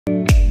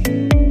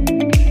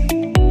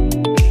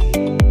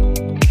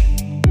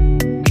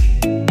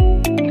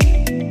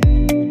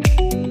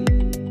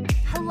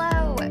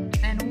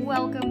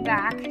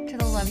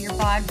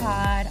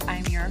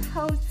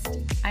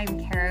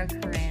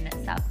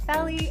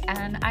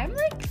and I'm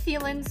like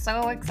feeling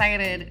so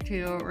excited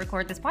to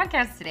record this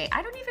podcast today.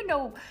 I don't even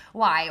know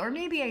why, or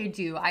maybe I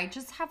do. I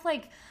just have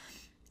like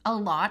a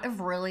lot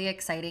of really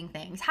exciting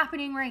things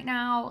happening right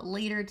now.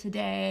 Later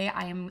today,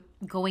 I'm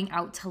going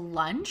out to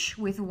lunch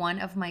with one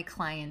of my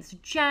clients,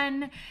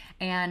 Jen,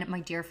 and my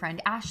dear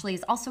friend Ashley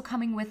is also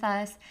coming with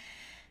us.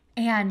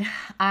 And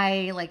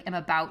I am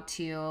about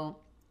to,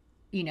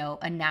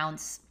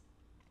 announce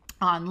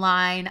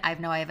online. I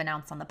know I've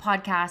announced on the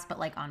podcast, but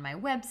on my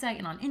website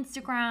and on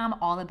Instagram,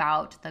 all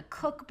about the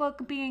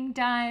cookbook being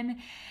done.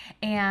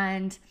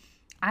 And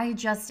I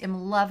just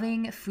am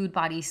loving Food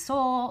Body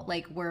Soul.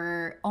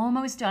 We're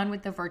almost done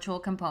with the virtual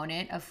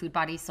component of Food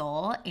Body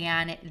Soul,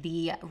 and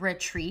the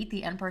retreat,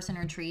 the in-person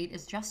retreat,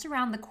 is just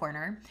around the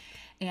corner.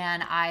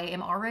 And I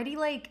am already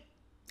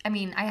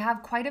I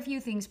have quite a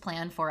few things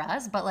planned for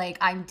us, but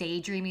I'm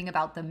daydreaming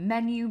about the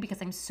menu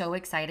because I'm so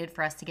excited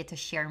for us to get to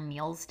share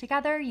meals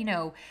together.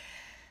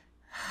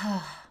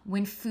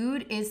 When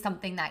food is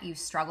something that you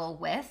struggle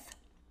with,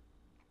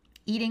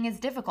 eating is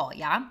difficult,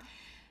 yeah?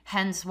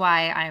 Hence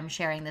why I'm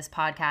sharing this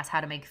podcast,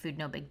 How to Make Food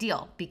No Big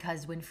Deal.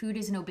 Because when food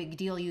is no big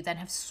deal, you then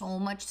have so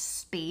much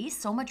space,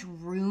 so much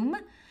room,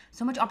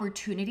 so much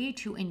opportunity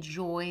to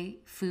enjoy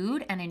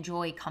food and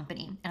enjoy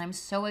company. And I'm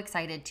so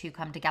excited to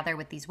come together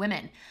with these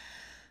women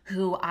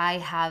who I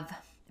have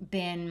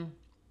been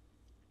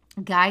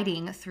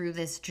guiding through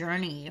this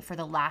journey for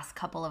the last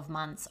couple of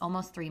months,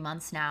 almost 3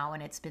 months now.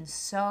 And it's been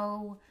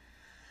so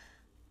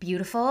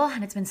beautiful,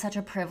 and it's been such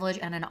a privilege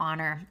and an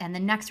honor. And the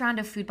next round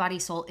of Food Body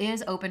Soul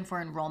is open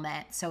for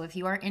enrollment. So if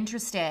you are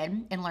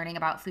interested in learning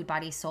about Food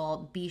Body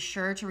Soul, be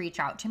sure to reach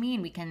out to me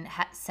and we can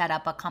set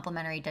up a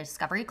complimentary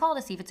discovery call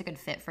to see if it's a good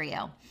fit for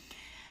you.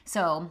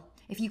 So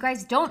if you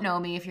guys don't know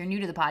me, if you're new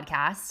to the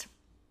podcast,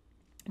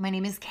 my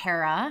name is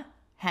Kara,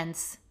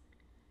 hence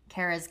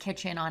Kara's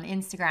Kitchen on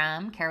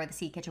Instagram, Kara with a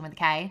C, Kitchen with a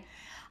K.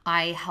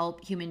 I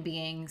help human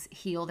beings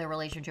heal their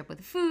relationship with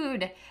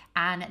food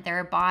and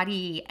their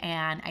body,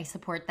 and I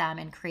support them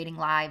in creating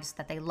lives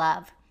that they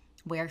love,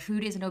 where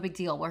food is no big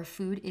deal, where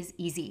food is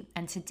easy.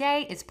 And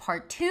today is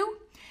part 2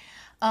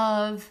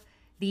 of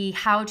the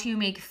How to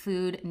Make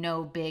Food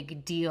No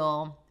Big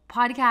Deal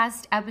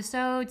podcast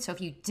episode. So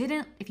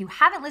if you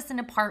haven't listened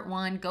to part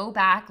 1, go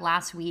back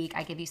last week.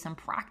 I give you some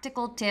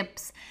practical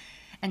tips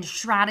and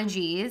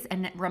strategies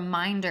and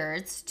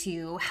reminders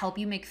to help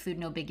you make food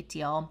no big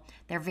deal.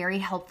 They're very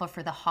helpful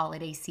for the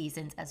holiday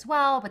seasons as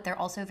well, but they're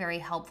also very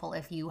helpful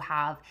if you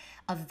have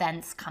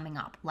events coming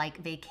up, like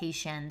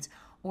vacations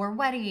or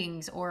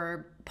weddings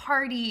or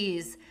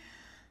parties,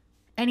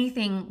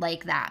 anything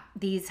like that.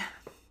 These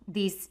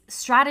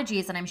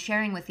strategies that I'm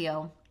sharing with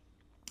you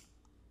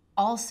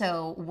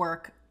also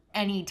work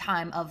any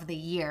time of the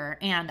year,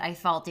 and I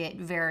felt it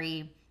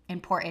very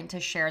important to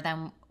share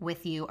them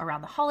with you around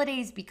the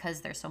holidays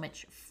because there's so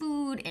much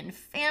food and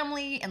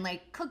family and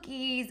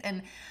cookies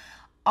and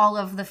all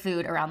of the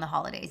food around the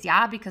holidays.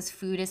 Yeah, because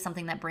food is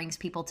something that brings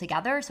people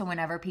together. So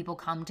whenever people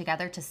come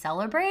together to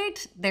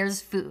celebrate, there's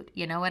food.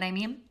 You know what I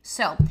mean?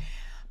 So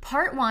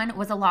part 1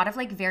 was a lot of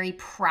very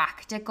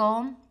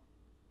practical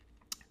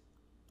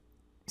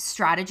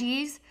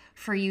strategies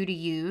for you to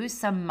use,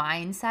 some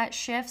mindset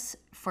shifts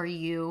for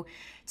you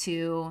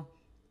to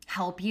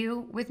help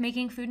you with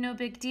making food no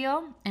big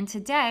deal. And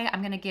today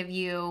I'm going to give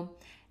you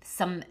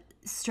some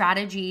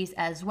strategies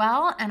as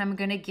well, and I'm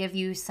going to give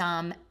you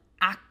some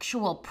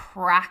actual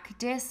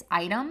practice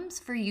items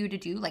for you to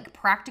do,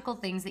 practical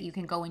things that you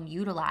can go and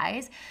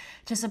utilize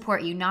to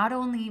support you, not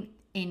only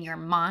in your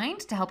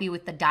mind to help you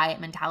with the diet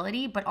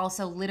mentality, but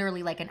also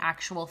literally an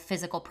actual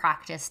physical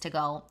practice to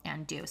go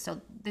and do. So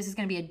this is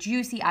going to be a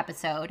juicy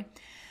episode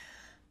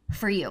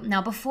for you.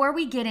 Now, before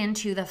we get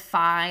into the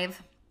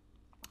 5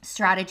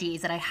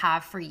 strategies that I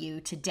have for you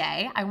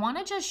today, I want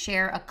to just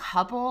share a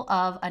couple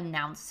of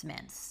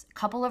announcements, a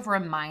couple of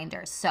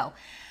reminders. So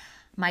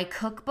my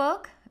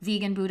cookbook,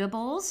 Vegan Buddha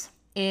Bowls,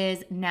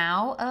 is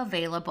now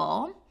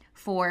available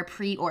for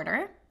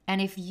pre-order.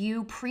 And if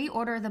you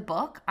pre-order the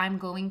book, I'm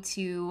going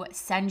to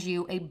send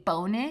you a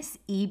bonus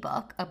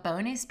ebook, a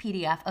bonus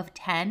PDF of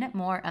 10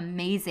 more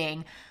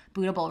amazing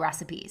Buddha Bowl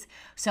recipes.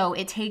 So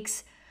it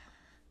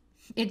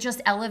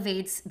just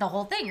elevates the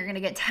whole thing. You're going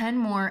to get 10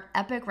 more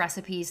epic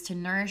recipes to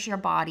nourish your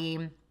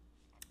body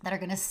that are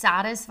going to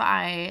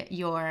satisfy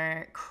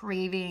your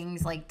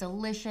cravings,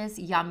 delicious,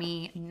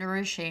 yummy,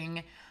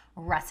 nourishing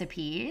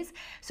recipes.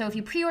 So if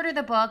you pre-order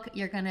the book,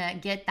 you're going to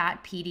get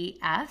that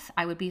PDF.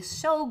 I would be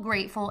so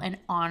grateful and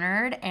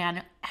honored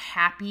and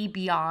happy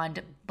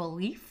beyond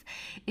belief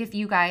if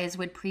you guys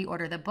would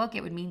pre-order the book.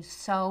 It would mean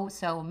so,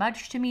 so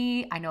much to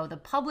me. I know the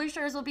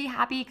publishers will be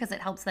happy because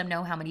it helps them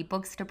know how many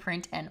books to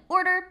print and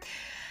order.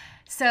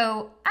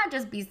 So I'd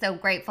just be so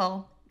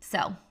grateful.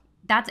 So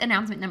that's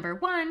announcement number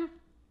 1.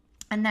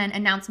 And then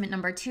announcement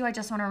number 2, I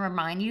just want to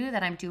remind you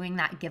that I'm doing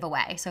that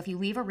giveaway. So if you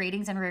leave a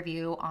ratings and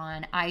review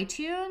on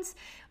iTunes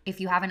If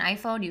you have an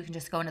iPhone, you can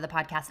just go into the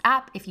podcast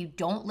app. If you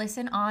don't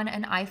listen on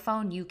an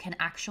iPhone, you can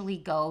actually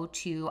go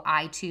to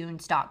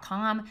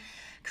itunes.com,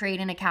 create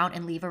an account,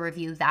 and leave a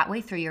review that way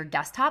through your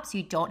desktop, so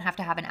you don't have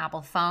to have an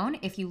Apple phone.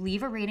 If you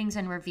leave a ratings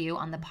and review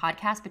on the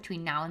podcast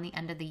between now and the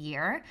end of the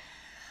year,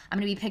 I'm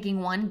going to be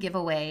picking one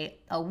giveaway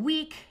a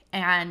week,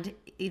 and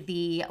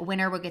the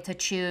winner will get to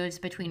choose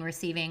between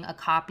receiving a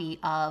copy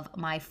of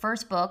my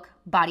first book,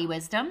 Body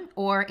Wisdom,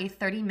 or a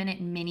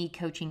 30-minute mini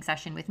coaching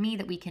session with me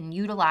that we can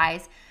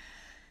utilize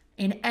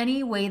in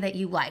any way that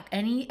you like,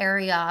 any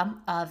area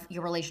of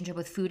your relationship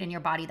with food and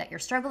your body that you're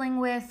struggling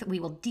with.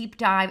 We will deep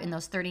dive in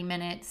those 30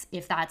 minutes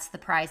if that's the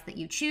prize that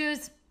you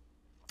choose.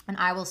 And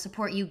I will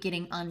support you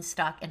getting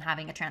unstuck and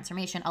having a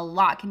transformation. A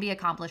lot can be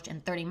accomplished in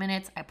 30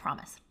 minutes, I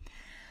promise.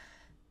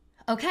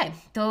 Okay,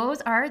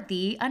 those are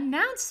the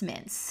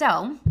announcements.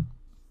 So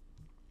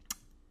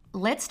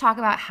let's talk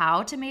about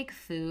how to make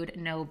food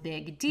no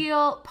big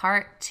deal,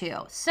 part 2.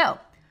 So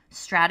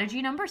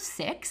strategy number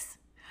 6.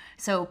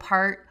 So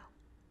part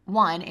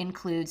 1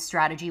 includes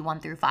strategy 1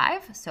 through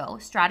 5. So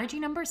strategy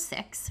number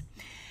 6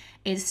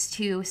 is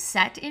to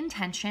set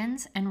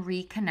intentions and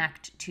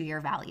reconnect to your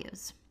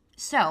values.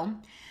 So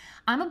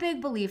I'm a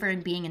big believer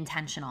in being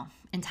intentional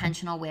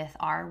with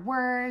our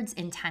words,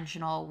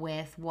 intentional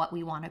with what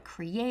we want to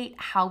create,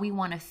 how we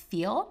want to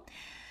feel,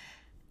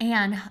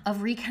 and of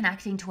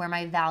reconnecting to where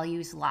my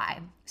values lie.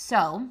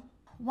 So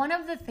one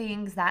of the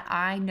things that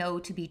I know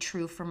to be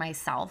true for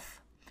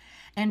myself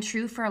and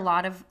true for a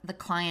lot of the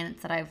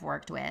clients that I've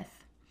worked with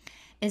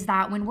is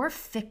that when we're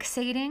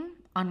fixating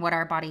on what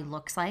our body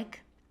looks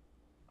like,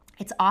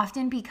 it's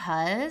often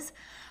because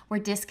we're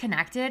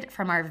disconnected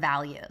from our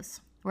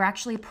values. We're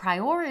actually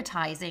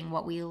prioritizing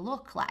what we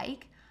look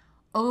like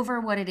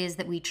over what it is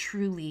that we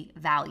truly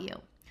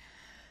value.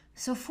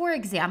 So for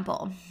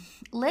example,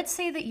 let's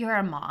say that you're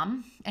a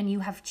mom and you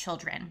have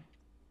children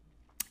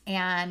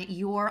and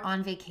you're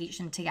on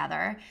vacation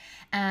together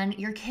and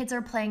your kids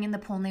are playing in the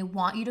pool and they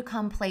want you to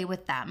come play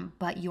with them,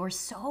 but you're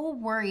so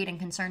worried and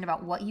concerned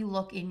about what you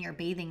look in your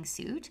bathing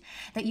suit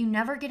that you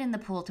never get in the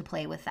pool to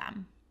play with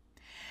them.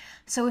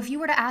 So if you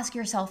were to ask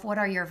yourself, what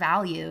are your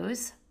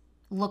values?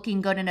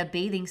 Looking good in a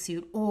bathing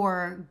suit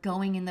or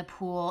going in the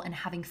pool and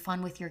having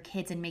fun with your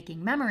kids and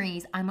making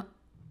memories, I'm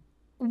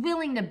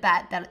willing to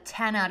bet that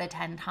 10 out of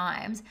 10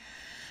 times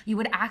you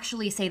would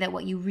actually say that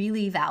what you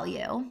really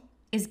value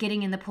is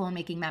getting in the pool and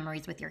making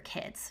memories with your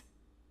kids.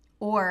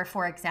 Or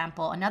for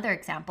example, another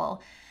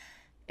example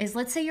is,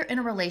 let's say you're in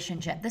a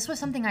relationship. This was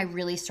something I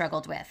really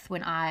struggled with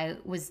when I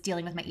was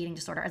dealing with my eating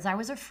disorder, as I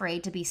was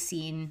afraid to be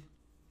seen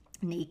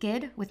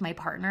naked with my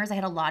partners. I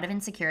had a lot of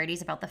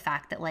insecurities about the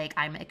fact that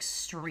I'm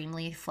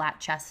extremely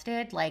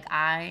flat-chested.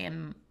 I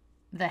am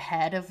the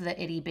head of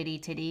the itty bitty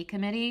titty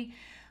committee.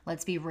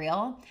 Let's be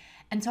real.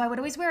 And so I would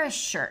always wear a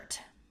shirt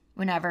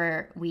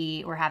whenever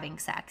we were having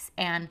sex.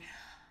 And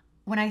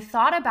when I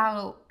thought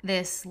about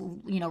this,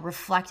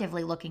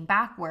 reflectively looking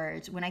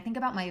backwards, when I think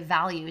about my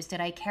values,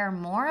 did I care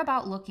more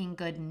about looking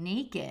good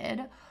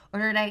naked, or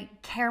did I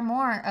care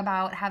more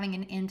about having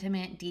an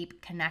intimate,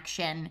 deep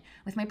connection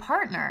with my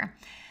partner?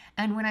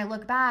 And when I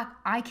look back,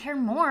 I care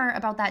more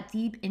about that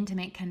deep,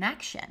 intimate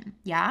connection,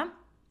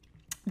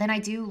 than I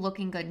do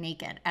looking good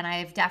naked. And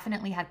I've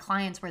definitely had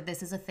clients where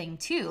this is a thing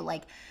too,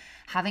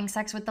 having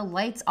sex with the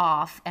lights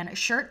off and a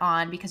shirt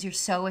on because you're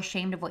so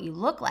ashamed of what you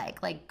look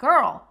like.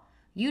 Girl,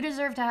 you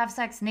deserve to have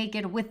sex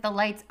naked with the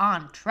lights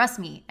on, trust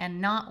me, and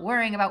not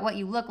worrying about what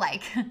you look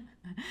like.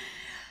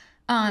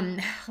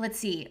 Let's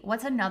see,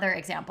 what's another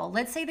example?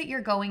 Let's say that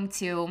you're going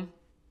to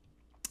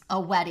a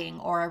wedding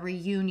or a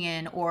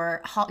reunion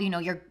or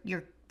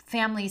your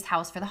family's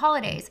house for the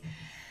holidays,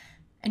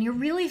 and you're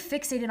really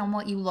fixated on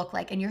what you look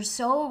like and you're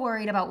so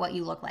worried about what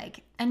you look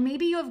like. And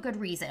maybe you have good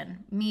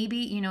reason. Maybe,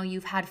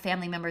 you've had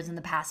family members in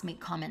the past make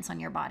comments on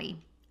your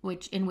body,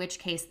 in which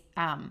case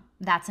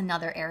that's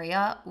another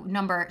area.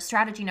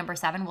 Strategy number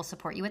 7 will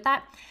support you with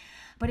that.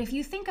 But if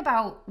you think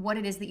about what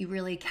it is that you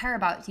really care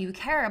about, do you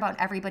care about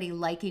everybody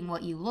liking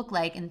what you look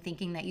like and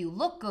thinking that you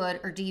look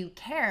good? Or do you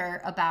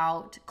care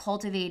about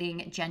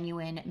cultivating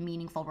genuine,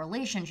 meaningful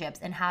relationships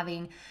and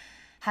having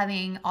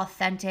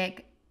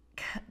authentic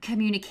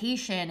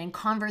communication and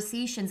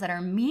conversations that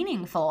are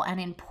meaningful and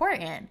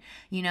important,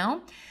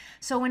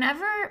 So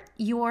whenever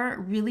you're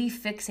really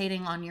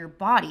fixating on your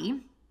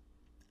body,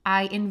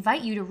 I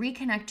invite you to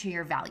reconnect to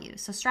your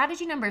values. So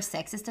strategy number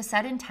 6 is to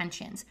set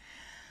intentions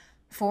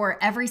for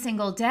every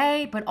single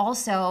day, but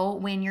also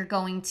when you're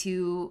going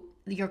to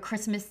your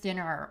Christmas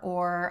dinner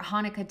or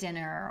Hanukkah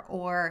dinner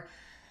or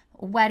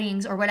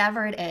weddings or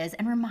whatever it is,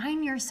 and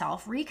remind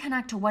yourself,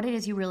 reconnect to what it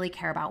is you really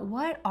care about.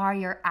 What are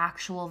your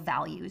actual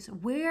values?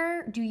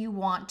 Where do you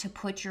want to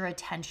put your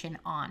attention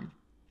on?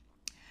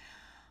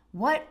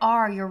 What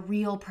are your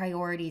real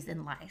priorities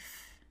in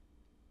life?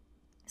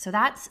 So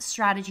that's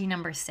strategy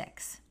number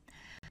 6.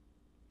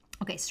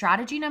 Okay,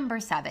 strategy number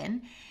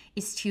 7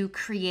 is to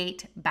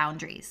create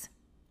boundaries,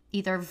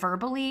 either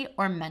verbally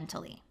or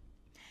mentally.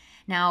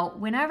 Now,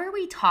 whenever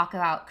we talk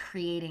about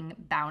creating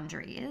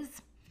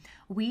boundaries,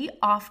 we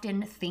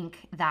often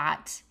think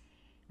that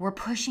we're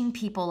pushing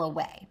people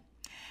away.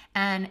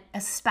 And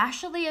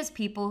especially as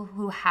people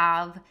who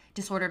have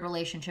disordered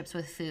relationships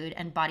with food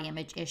and body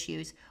image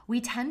issues, we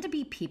tend to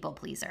be people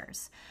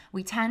pleasers.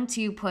 We tend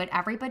to put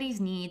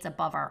everybody's needs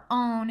above our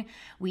own.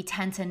 We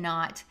tend to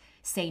not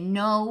say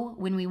no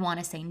when we want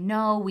to say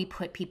no. We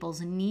put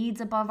people's needs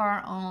above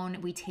our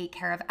own. We take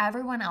care of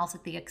everyone else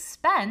at the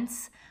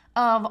expense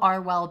of our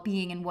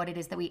well-being and what it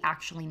is that we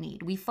actually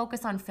need. We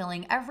focus on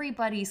filling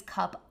everybody's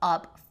cup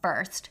up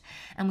first,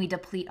 and we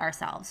deplete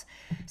ourselves.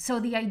 So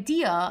the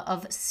idea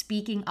of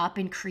speaking up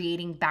and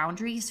creating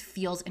boundaries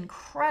feels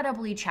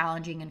incredibly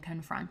challenging and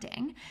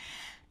confronting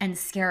and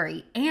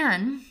scary.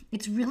 And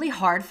it's really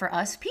hard for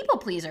us people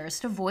pleasers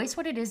to voice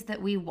what it is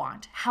that we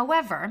want.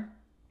 However,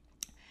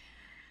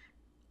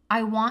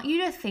 I want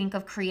you to think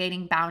of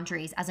creating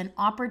boundaries as an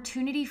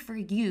opportunity for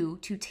you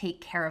to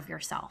take care of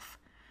yourself.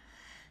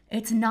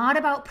 It's not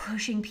about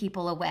pushing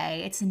people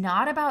away. It's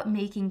not about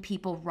making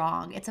people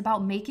wrong. It's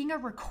about making a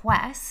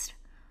request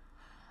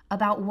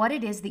about what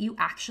it is that you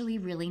actually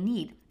really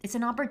need. It's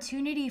an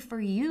opportunity for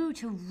you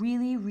to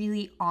really,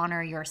 really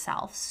honor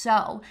yourself.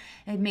 So,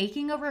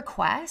 making a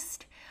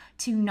request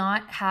to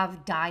not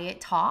have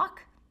diet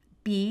talk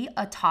be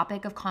a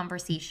topic of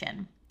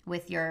conversation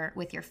with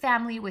your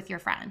family, with your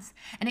friends.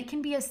 And it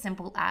can be as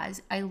simple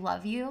as, I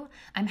love you.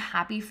 I'm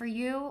happy for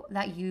you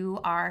that you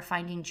are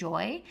finding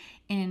joy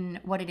in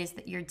what it is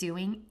that you're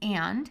doing.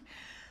 And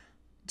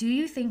do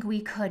you think we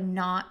could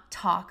not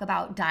talk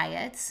about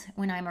diets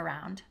when I'm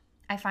around?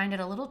 I find it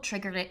a little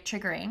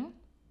triggering.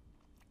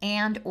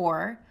 And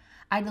or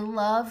I'd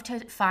love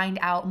to find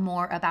out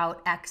more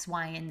about X,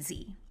 Y, and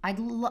Z.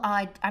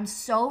 I'm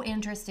so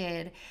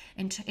interested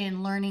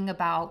in learning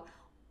about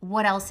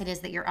what else it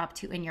is that you're up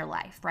to in your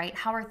life, right?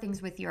 How are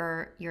things with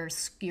your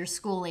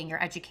schooling,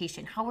 your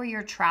education? How are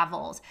your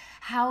travels?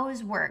 How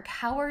is work?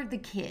 How are the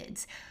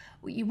kids?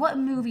 What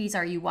movies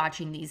are you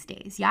watching these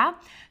days? Yeah.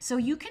 So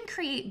you can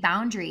create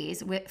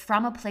boundaries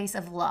from a place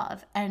of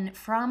love and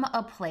from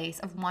a place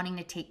of wanting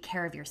to take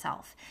care of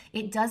yourself.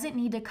 It doesn't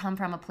need to come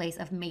from a place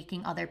of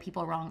making other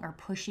people wrong or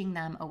pushing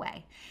them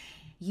away.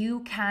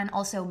 You can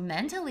also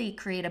mentally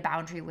create a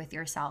boundary with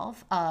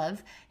yourself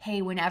of,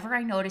 hey, whenever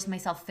I notice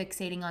myself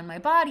fixating on my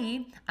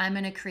body, I'm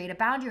going to create a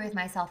boundary with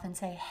myself and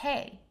say,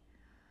 hey,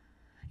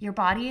 your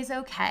body is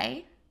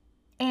okay.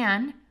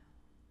 And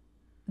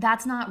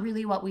that's not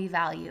really what we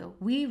value.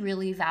 We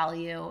really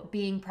value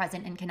being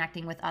present and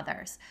connecting with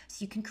others.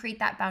 So you can create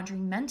that boundary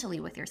mentally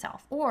with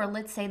yourself. Or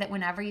let's say that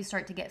whenever you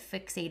start to get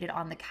fixated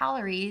on the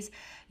calories,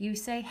 you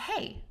say,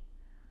 hey,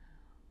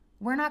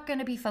 we're not going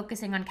to be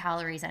focusing on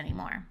calories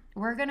anymore.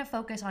 We're going to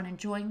focus on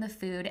enjoying the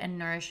food and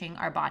nourishing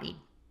our body.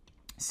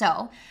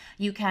 So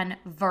you can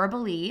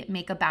verbally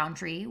make a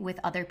boundary with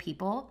other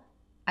people.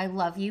 I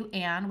love you,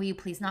 and will you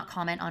please not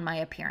comment on my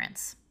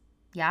appearance?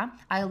 Yeah,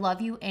 I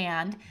love you,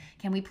 and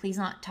can we please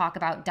not talk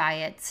about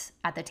diets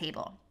at the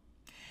table?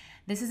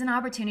 This is an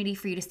opportunity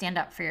for you to stand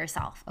up for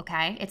yourself,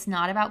 okay? It's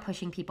not about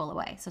pushing people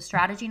away. So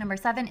strategy number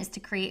 7 is to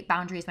create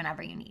boundaries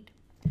whenever you need.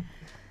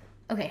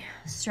 Okay,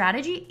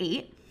 strategy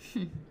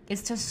 8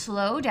 is to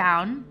slow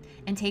down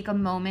and take a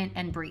moment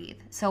and breathe.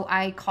 So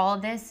I call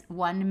this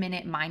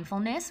 1-minute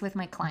mindfulness with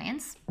my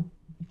clients.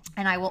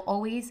 And I will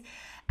always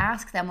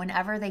ask them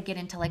whenever they get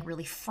into like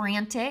really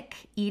frantic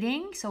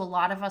eating. So a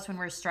lot of us, when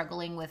we're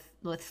struggling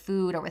with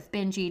food or with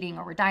binge eating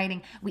or we're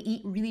dieting, we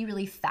eat really,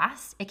 really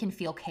fast. It can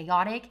feel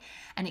chaotic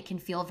and it can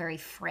feel very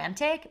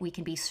frantic. We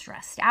can be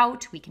stressed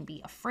out. We can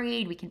be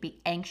afraid. We can be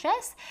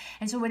anxious.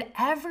 And so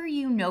whenever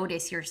you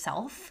notice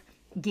yourself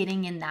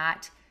getting in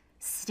that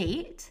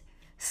state,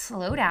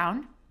 slow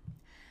down,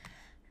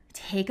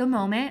 take a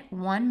moment,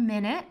 1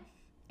 minute,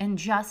 and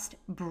just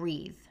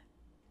breathe.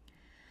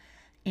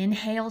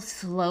 Inhale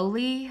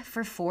slowly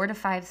for 4 to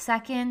 5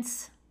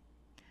 seconds.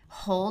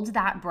 Hold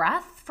that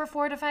breath for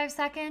 4 to 5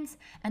 seconds,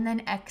 and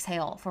then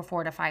exhale for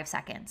 4 to 5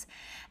 seconds.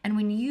 And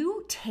when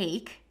you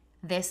take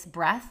this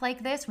breath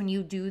like this, when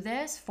you do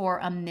this for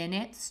a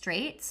minute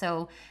straight,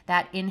 so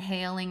that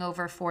inhaling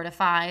over 4 to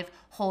 5,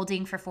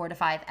 holding for 4 to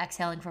 5,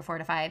 exhaling for 4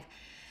 to 5,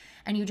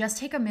 and you just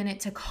take a minute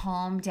to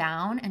calm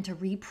down and to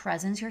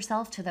re-presence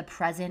yourself to the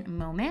present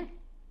moment,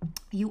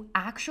 you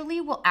actually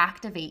will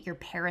activate your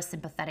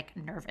parasympathetic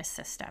nervous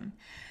system.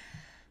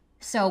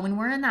 So when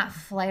we're in that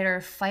flight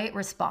or fight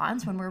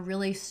response, when we're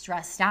really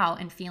stressed out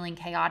and feeling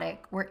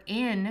chaotic, we're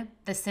in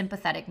the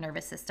sympathetic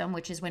nervous system,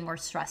 which is when we're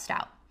stressed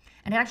out.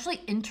 And it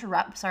actually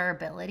interrupts our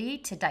ability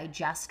to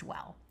digest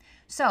well.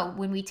 So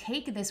when we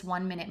take this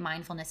 1-minute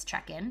mindfulness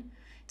check-in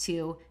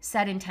to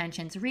set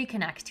intentions,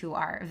 reconnect to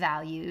our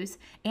values,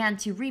 and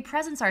to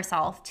re-presence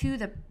ourselves to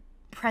the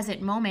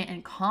present moment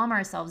and calm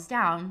ourselves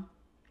down,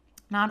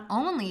 not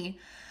only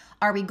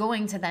are we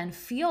going to then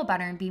feel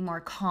better and be more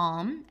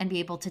calm and be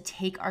able to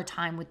take our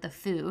time with the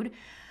food,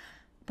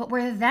 but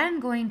we're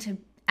then going to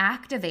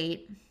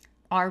activate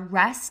our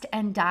rest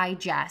and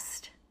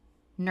digest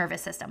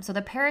nervous system. So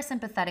the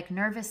parasympathetic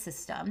nervous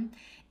system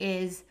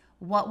is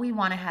what we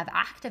want to have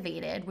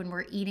activated when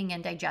we're eating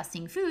and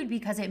digesting food,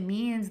 because it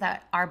means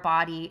that our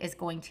body is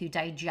going to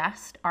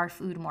digest our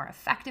food more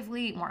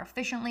effectively, more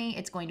efficiently.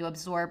 It's going to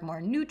absorb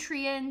more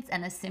nutrients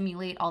and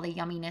assimilate all the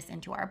yumminess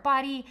into our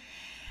body.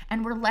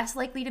 And we're less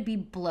likely to be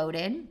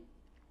bloated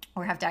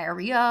or have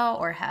diarrhea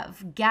or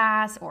have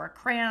gas or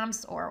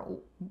cramps or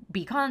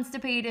be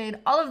constipated,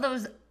 all of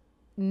those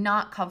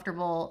not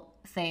comfortable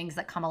things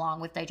that come along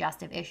with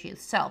digestive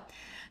issues. So,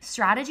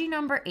 strategy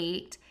number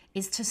 8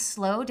 is to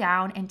slow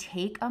down and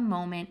take a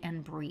moment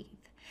and breathe.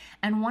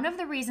 And one of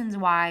the reasons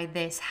why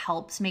this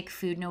helps make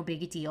food no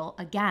big deal,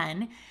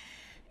 again,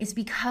 is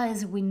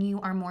because when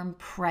you are more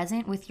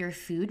present with your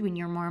food, when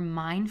you're more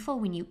mindful,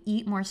 when you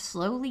eat more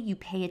slowly, you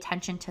pay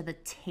attention to the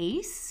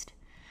taste,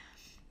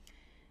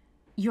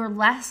 you're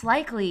less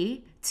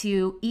likely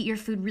to eat your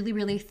food really,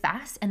 really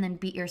fast and then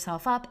beat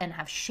yourself up and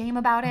have shame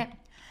about it.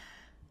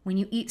 When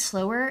you eat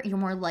slower, you're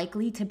more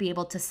likely to be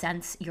able to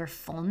sense your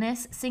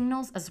fullness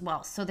signals as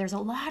well. So there's a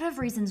lot of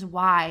reasons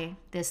why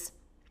this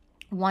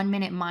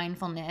 1-minute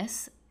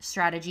mindfulness,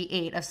 strategy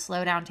 8 of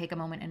slow down, take a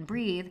moment and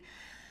breathe,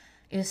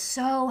 is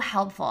so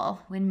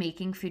helpful when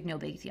making food no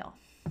big deal.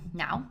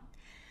 Now,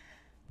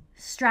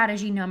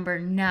 strategy number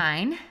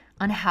 9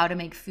 on how to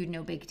make food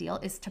no big deal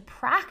is to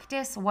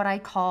practice what I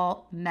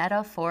call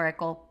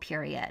metaphorical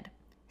period.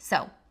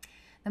 So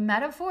the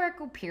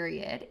metaphorical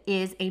period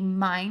is a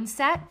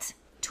mindset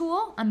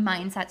tool, a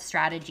mindset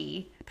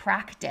strategy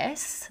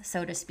practice,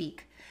 so to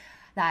speak,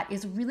 that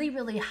is really,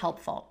 really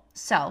helpful.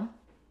 So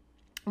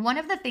one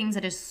of the things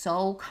that is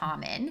so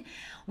common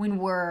when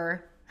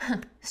we're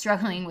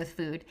struggling with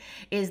food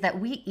is that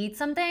we eat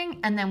something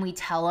and then we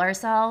tell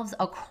ourselves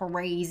a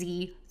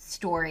crazy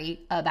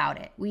story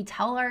about it. We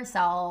tell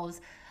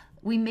ourselves,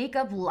 we make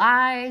up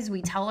lies,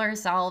 we tell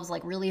ourselves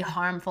like really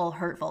harmful,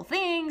 hurtful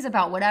things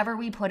about whatever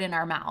we put in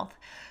our mouth.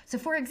 So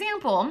for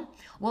example,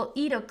 we'll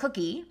eat a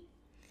cookie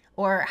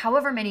or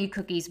however many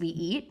cookies we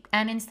eat,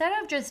 and instead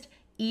of just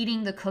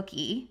eating the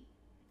cookie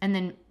and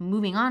then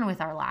moving on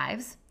with our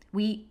lives,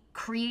 we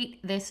create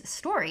this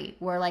story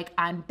where like,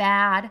 I'm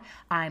bad,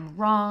 I'm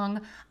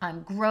wrong,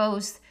 I'm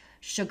gross,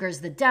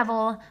 sugar's the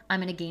devil, I'm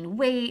gonna gain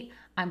weight,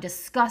 I'm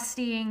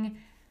disgusting.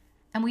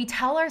 And we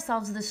tell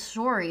ourselves the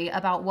story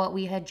about what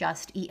we had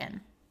just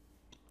eaten.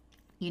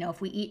 You know, if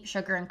we eat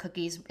sugar and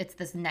cookies, it's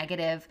this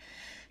negative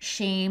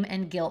shame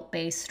and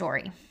guilt-based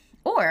story.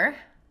 Or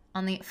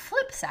on the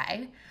flip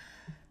side,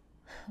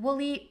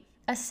 we'll eat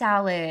a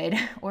salad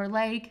or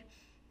like,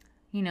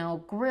 you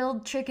know,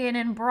 grilled chicken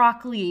and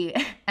broccoli,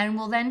 and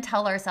we'll then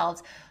tell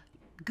ourselves,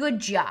 good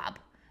job,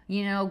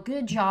 you know,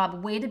 good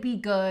job, way to be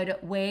good,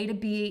 way to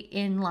be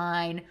in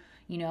line,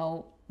 you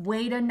know,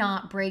 way to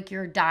not break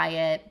your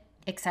diet,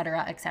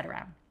 etc.,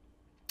 etc.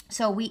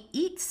 So we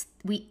eat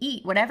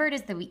whatever it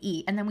is that we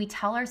eat, and then we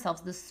tell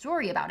ourselves the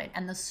story about it.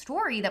 And the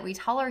story that we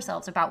tell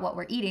ourselves about what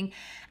we're eating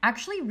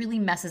actually really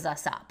messes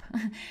us up,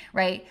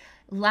 right?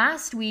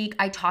 Last week,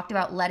 I talked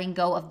about letting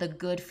go of the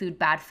good food,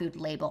 bad food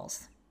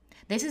labels.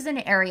 This is an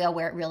area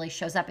where it really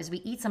shows up, is we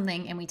eat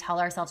something and we tell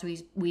ourselves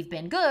we've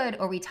been good,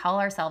 or we tell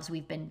ourselves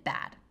we've been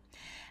bad.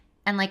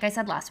 And like I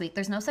said last week,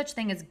 there's no such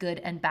thing as good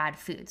and bad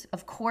foods.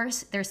 Of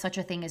course, there's such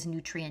a thing as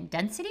nutrient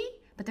density,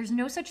 but there's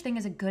no such thing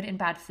as a good and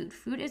bad food.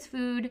 Food is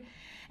food,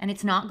 and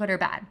it's not good or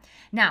bad.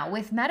 Now,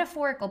 with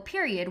metaphorical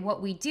period,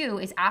 what we do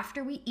is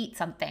after we eat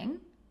something,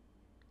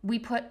 we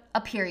put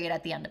a period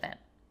at the end of it.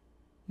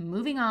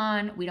 Moving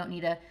on, we don't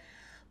need to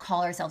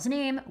call ourselves a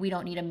name. We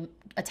don't need to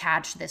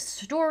attach this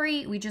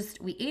story. We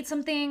ate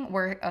something.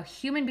 We're a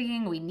human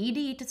being. We need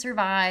to eat to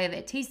survive.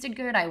 It tasted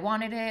good. I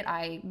wanted it.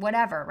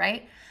 Whatever,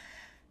 right?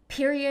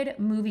 Period,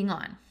 moving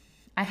on.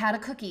 I had a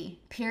cookie,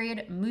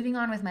 period, moving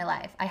on with my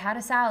life. I had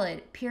a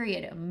salad,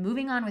 period,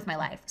 moving on with my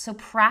life. So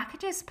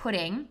practice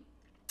putting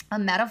a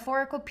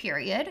metaphorical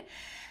period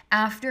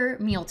after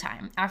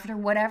mealtime, after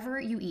whatever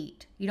you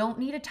eat. You don't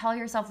need to tell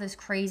yourself this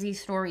crazy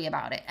story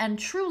about it. And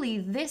truly,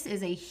 this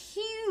is a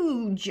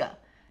huge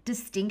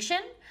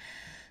distinction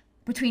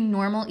between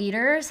normal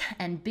eaters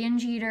and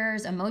binge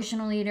eaters,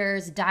 emotional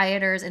eaters,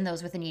 dieters, and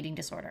those with an eating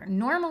disorder.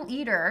 Normal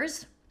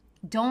eaters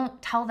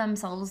don't tell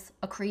themselves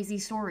a crazy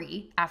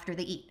story after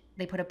they eat.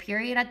 They put a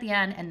period at the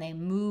end and they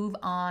move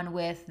on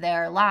with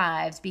their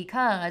lives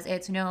because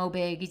it's no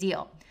big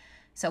deal.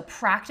 So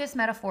practice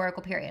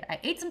metaphorical period. I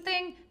ate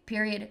something,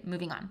 period,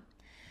 moving on.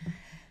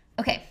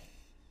 Okay,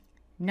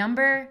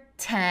 number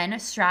 10,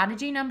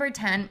 strategy number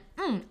 10,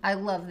 I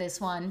love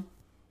this one,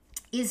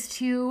 is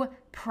to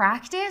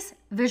practice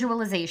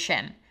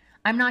visualization.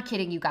 I'm not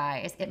kidding you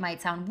guys. It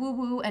might sound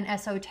woo-woo and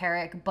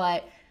esoteric,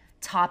 but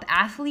top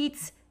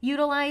athletes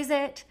utilize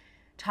it.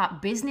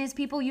 Top business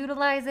people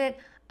utilize it.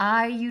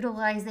 I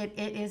utilize it.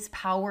 It is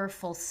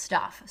powerful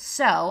stuff.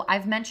 So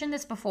I've mentioned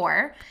this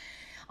before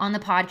on the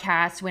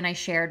podcast when I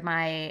shared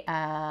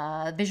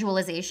my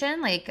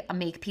visualization, like a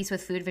make peace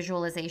with food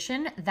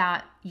visualization,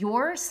 that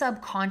your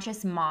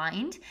subconscious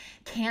mind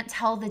can't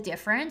tell the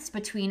difference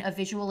between a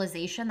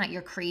visualization that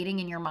you're creating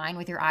in your mind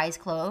with your eyes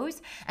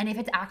closed and if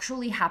it's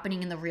actually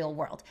happening in the real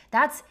world.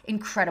 That's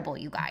incredible,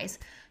 you guys.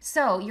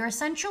 So you're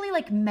essentially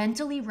like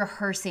mentally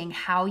rehearsing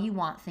how you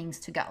want things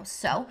to go.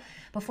 So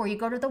before you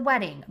go to the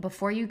wedding,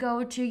 before you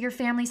go to your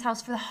family's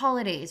house for the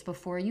holidays,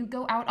 before you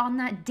go out on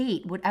that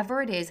date,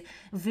 whatever it is,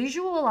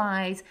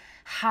 visualize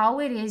how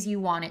it is you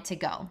want it to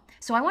go.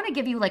 So I want to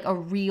give you like a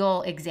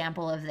real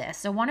example of this.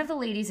 So one of the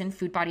ladies in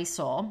Food Body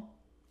Soul,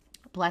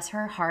 bless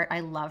her heart,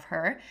 I love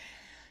her.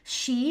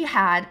 She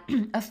had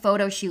a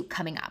photo shoot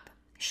coming up.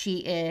 She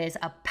is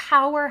a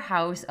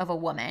powerhouse of a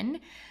woman.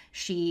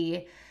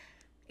 She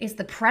is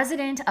the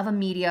president of a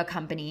media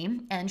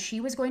company, and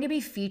she was going to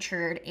be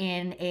featured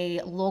in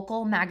a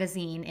local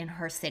magazine in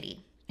her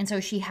city. And so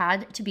she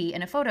had to be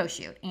in a photo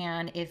shoot.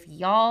 And if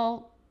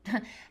y'all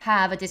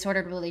have a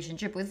disordered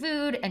relationship with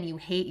food and you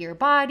hate your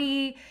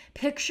body,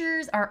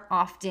 pictures are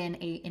often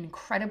an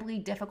incredibly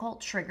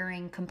difficult,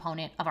 triggering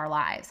component of our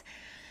lives.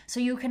 So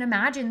you can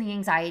imagine the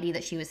anxiety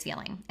that she was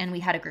feeling. And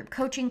we had a group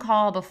coaching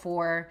call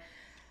before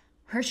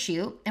her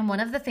shoot. And one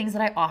of the things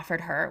that I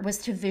offered her was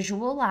to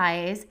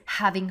visualize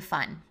having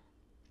fun.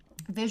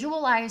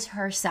 Visualize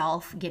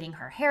herself getting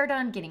her hair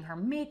done, getting her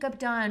makeup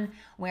done,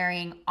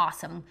 wearing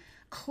awesome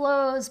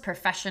clothes,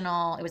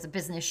 professional. It was a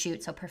business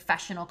shoot, so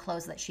professional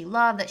clothes that she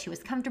loved, that she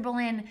was comfortable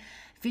in.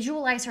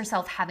 Visualize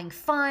herself having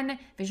fun.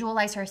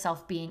 Visualize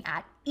herself being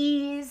at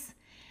ease,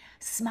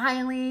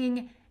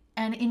 smiling,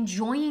 and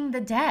enjoying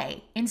the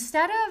day.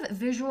 Instead of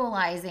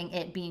visualizing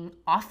it being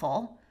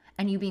awful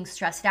and you being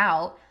stressed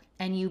out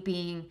and you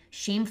being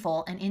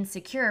shameful and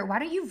insecure, why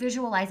don't you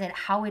visualize it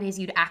how it is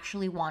you'd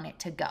actually want it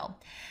to go?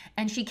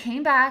 And she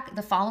came back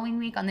the following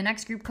week on the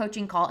next group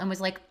coaching call and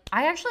was like,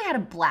 I actually had a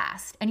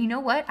blast. And you know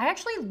what? I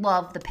actually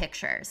love the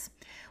pictures,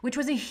 which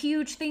was a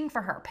huge thing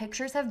for her.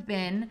 Pictures have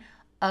been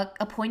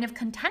a point of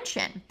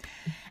contention.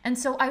 And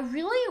so I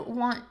really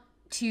want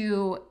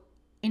to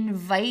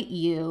invite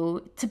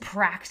you to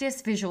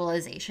practice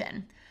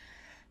visualization.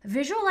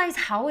 Visualize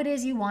how it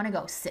is you want to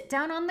go. Sit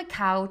down on the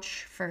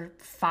couch for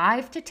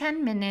 5 to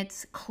 10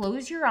 minutes,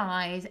 close your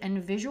eyes,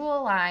 and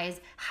visualize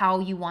how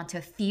you want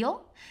to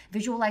feel.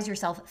 Visualize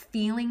yourself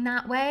feeling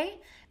that way.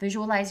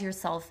 Visualize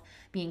yourself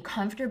being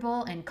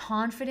comfortable and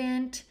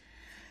confident,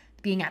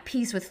 being at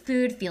peace with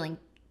food, feeling,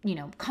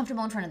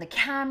 comfortable in front of the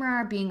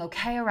camera, being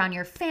okay around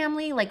your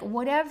family, like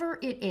whatever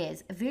it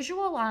is.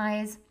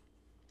 Visualize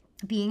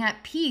being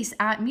at peace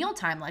at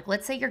mealtime. Like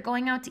let's say you're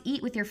going out to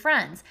eat with your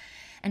friends.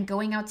 And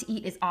going out to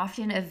eat is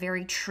often a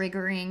very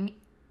triggering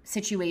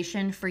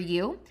situation for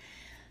you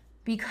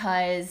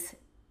because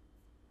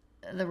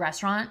the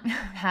restaurant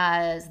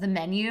the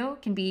menu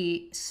can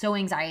be so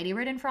anxiety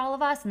ridden for all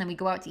of us. And then we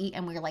go out to eat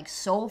and we're like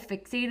so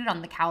fixated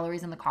on the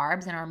calories and the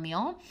carbs in our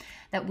meal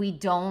that we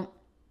don't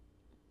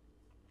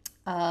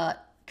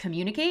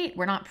communicate.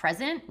 We're not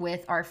present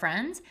with our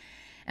friends.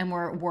 And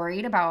we're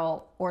worried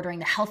about ordering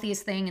the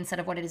healthiest thing instead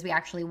of what it is we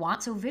actually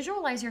want. So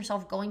visualize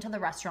yourself going to the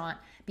restaurant,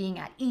 being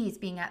at ease,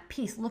 being at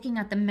peace, looking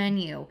at the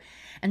menu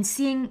and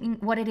seeing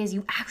what it is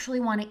you actually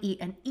want to eat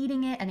and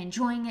eating it and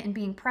enjoying it and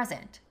being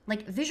present.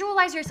 Like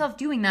visualize yourself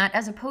doing that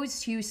as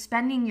opposed to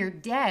spending your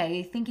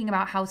day thinking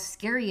about how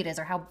scary it is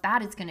or how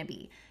bad it's going to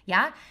be.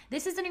 Yeah,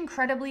 this is an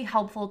incredibly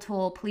helpful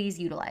tool. Please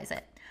utilize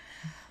it.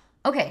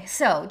 Okay,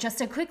 so just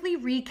to quickly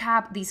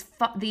recap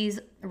these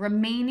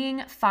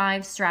remaining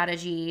 5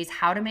 strategies,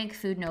 how to make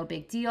food no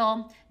big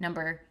deal.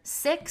 Number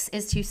 6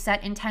 is to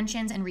set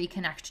intentions and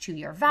reconnect to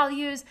your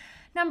values.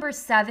 Number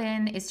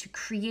 7 is to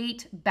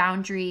create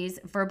boundaries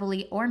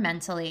verbally or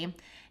mentally.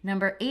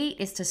 Number 8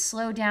 is to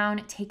slow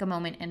down, take a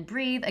moment and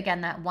breathe.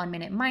 Again, that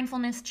 1-minute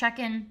mindfulness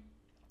check-in.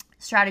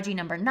 Strategy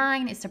number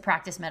 9 is to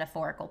practice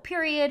metaphorical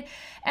period.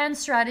 And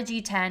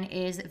strategy 10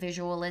 is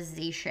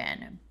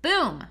visualization.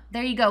 Boom!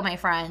 There you go, my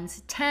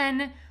friends.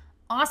 10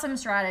 awesome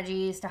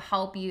strategies to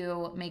help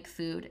you make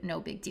food no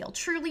big deal.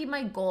 Truly,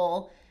 my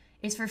goal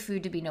is for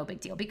food to be no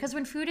big deal because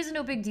when food is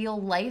no big deal,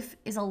 life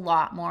is a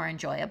lot more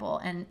enjoyable.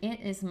 And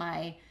it is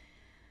my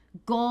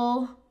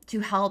goal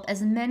to help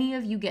as many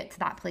of you get to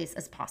that place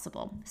as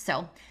possible.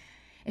 So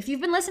if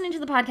you've been listening to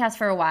the podcast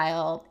for a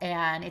while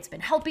and it's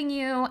been helping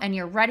you and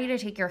you're ready to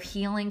take your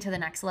healing to the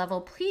next level,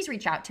 please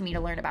reach out to me to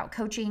learn about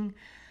coaching.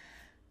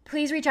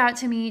 Please reach out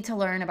to me to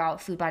learn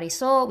about Food Body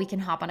Soul. We can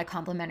hop on a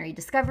complimentary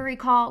discovery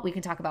call. We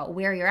can talk about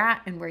where you're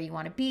at and where you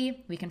want to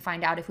be. We can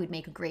find out if we'd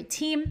make a great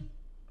team.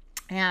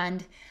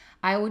 And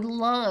I would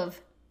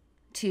love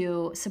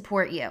to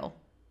support you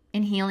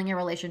in healing your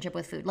relationship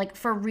with food, like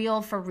for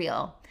real, for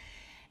real.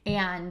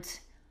 And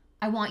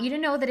I want you to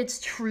know that it's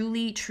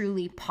truly,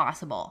 truly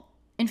possible.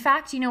 In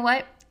fact, you know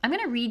what? I'm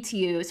going to read to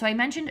you. So I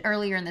mentioned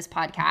earlier in this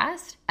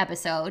podcast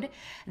episode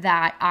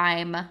that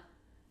I'm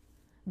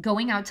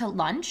going out to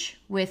lunch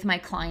with my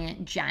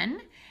client,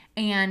 Jen.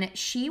 And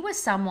she was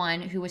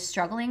someone who was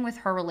struggling with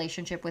her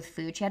relationship with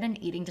food. She had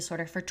an eating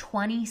disorder for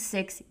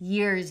 26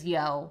 years,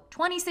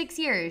 26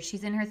 years.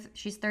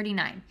 She's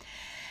 39.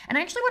 And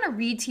I actually want to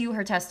read to you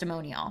her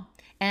testimonial.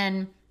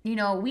 And,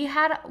 we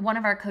had one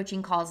of our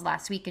coaching calls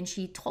last week, and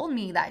she told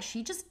me that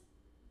she just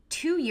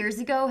 2 years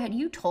ago, had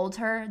you told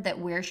her that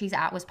where she's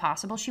at was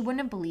possible, she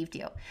wouldn't have believed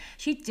you.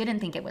 She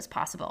didn't think it was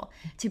possible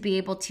to be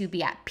able to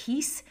be at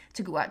peace,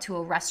 to go out to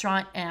a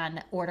restaurant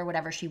and order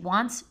whatever she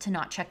wants, to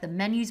not check the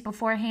menus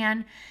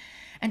beforehand,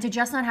 and to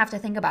just not have to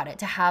think about it,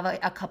 to have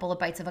a couple of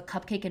bites of a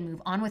cupcake and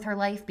move on with her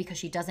life because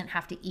she doesn't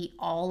have to eat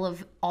all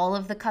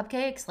of the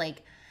cupcakes.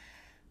 Like,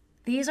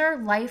 these are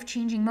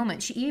life-changing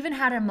moments. She even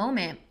had a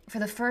moment for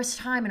the first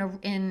time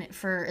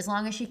for as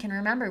long as she can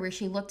remember where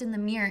she looked in the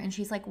mirror and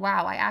she's like,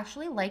 wow, I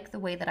actually like the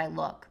way that I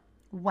look.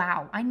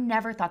 Wow, I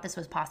never thought this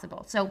was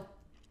possible. So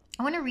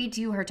I want to read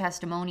to you her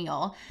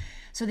testimonial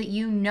so that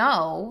you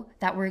know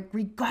that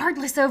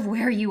regardless of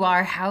where you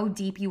are, how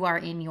deep you are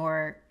in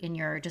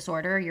your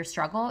disorder, your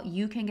struggle,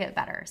 you can get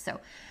better. So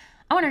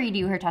I want to read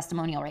you her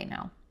testimonial right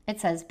now. It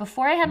says,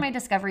 before I had my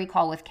discovery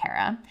call with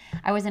Kara,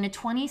 I was in a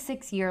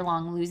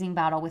 26-year-long losing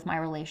battle with my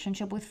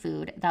relationship with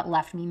food that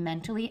left me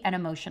mentally and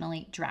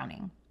emotionally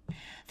drowning.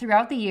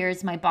 Throughout the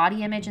years, my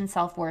body image and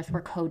self-worth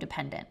were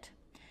codependent.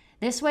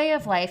 This way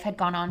of life had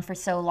gone on for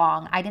so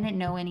long, I didn't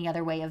know any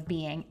other way of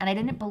being, and I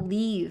didn't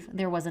believe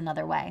there was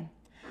another way.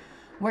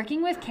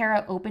 Working with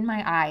Kara opened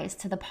my eyes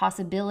to the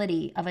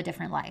possibility of a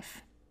different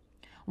life,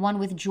 one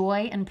with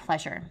joy and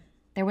pleasure.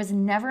 There was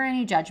never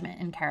any judgment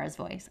in Kara's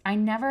voice. I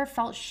never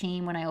felt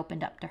shame when I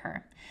opened up to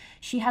her.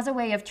 She has a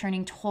way of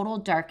turning total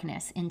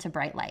darkness into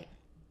bright light.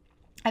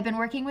 I've been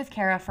working with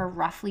Kara for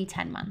roughly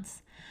 10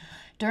 months.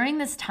 During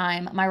this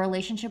time, my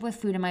relationship with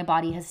food and my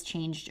body has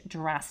changed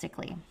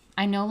drastically.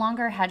 I no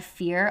longer had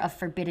fear of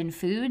forbidden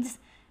foods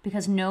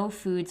because no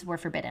foods were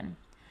forbidden.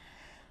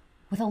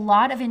 With a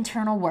lot of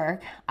internal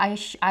work,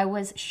 I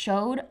was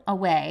showed a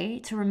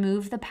way to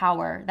remove the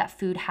power that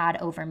food had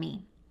over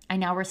me. I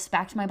now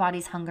respect my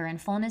body's hunger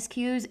and fullness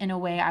cues in a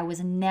way I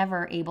was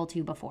never able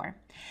to before,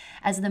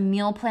 as the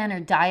meal plan or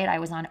diet I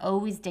was on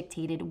always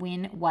dictated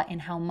when, what,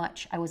 and how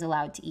much I was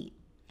allowed to eat.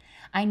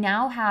 I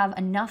now have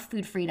enough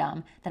food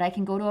freedom that I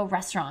can go to a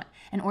restaurant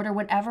and order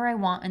whatever I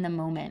want in the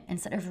moment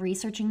instead of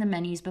researching the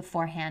menus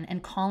beforehand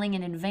and calling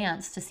in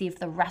advance to see if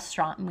the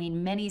restaurant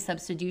made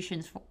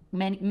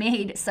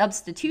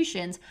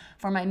substitutions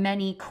for my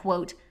many,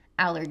 quote,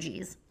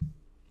 allergies.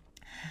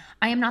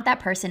 I am not that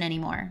person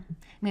anymore.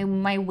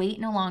 My weight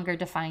no longer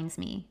defines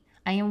me.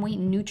 I am weight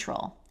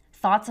neutral.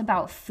 Thoughts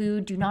about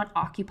food do not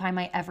occupy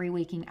my every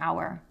waking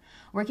hour.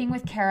 Working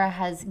with Kara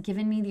has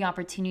given me the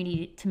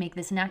opportunity to make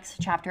this next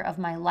chapter of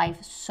my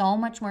life so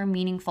much more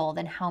meaningful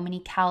than how many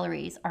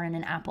calories are in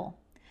an apple.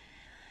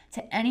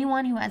 To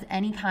anyone who has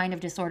any kind of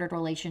disordered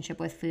relationship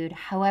with food,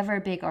 however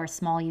big or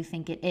small you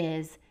think it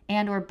is,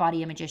 and or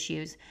body image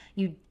issues,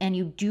 you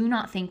do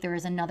not think there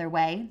is another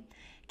way,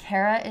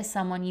 Kara is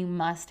someone you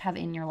must have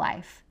in your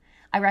life.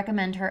 I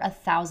recommend her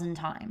 1,000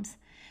 times.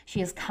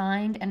 She is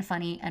kind and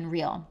funny and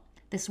real.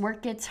 This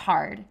work gets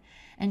hard,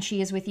 and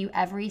she is with you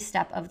every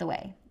step of the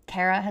way.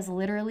 Kara has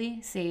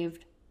literally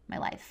saved my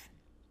life.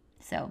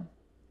 So,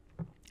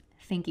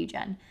 thank you,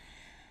 Jen.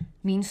 It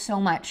means so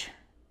much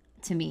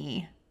to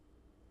me.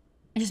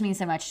 It just means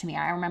so much to me.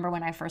 I remember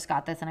when I first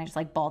got this and I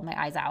just bawled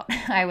my eyes out.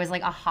 I was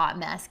like a hot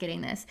mess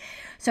getting this.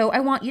 So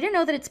I want you to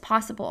know that it's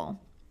possible.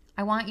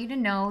 I want you to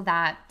know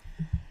that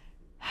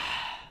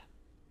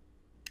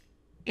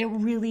it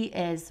really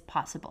is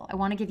possible. I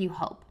want to give you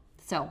hope.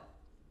 So,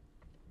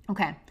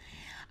 okay.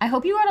 I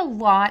hope you got a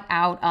lot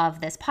out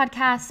of this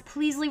podcast.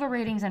 Please leave a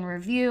ratings and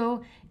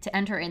review to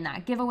enter in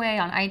that giveaway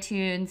on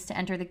iTunes, to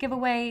enter the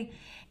giveaway.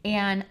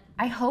 And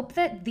I hope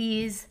that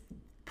these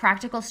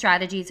practical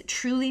strategies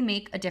truly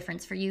make a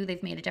difference for you.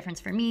 They've made a difference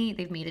for me.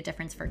 They've made a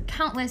difference for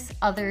countless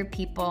other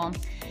people.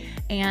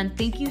 And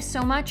thank you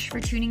so much for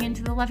tuning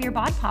into the Love Your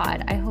Bod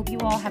Pod. I hope you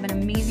all have an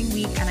amazing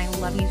week, and I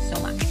love you so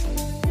much.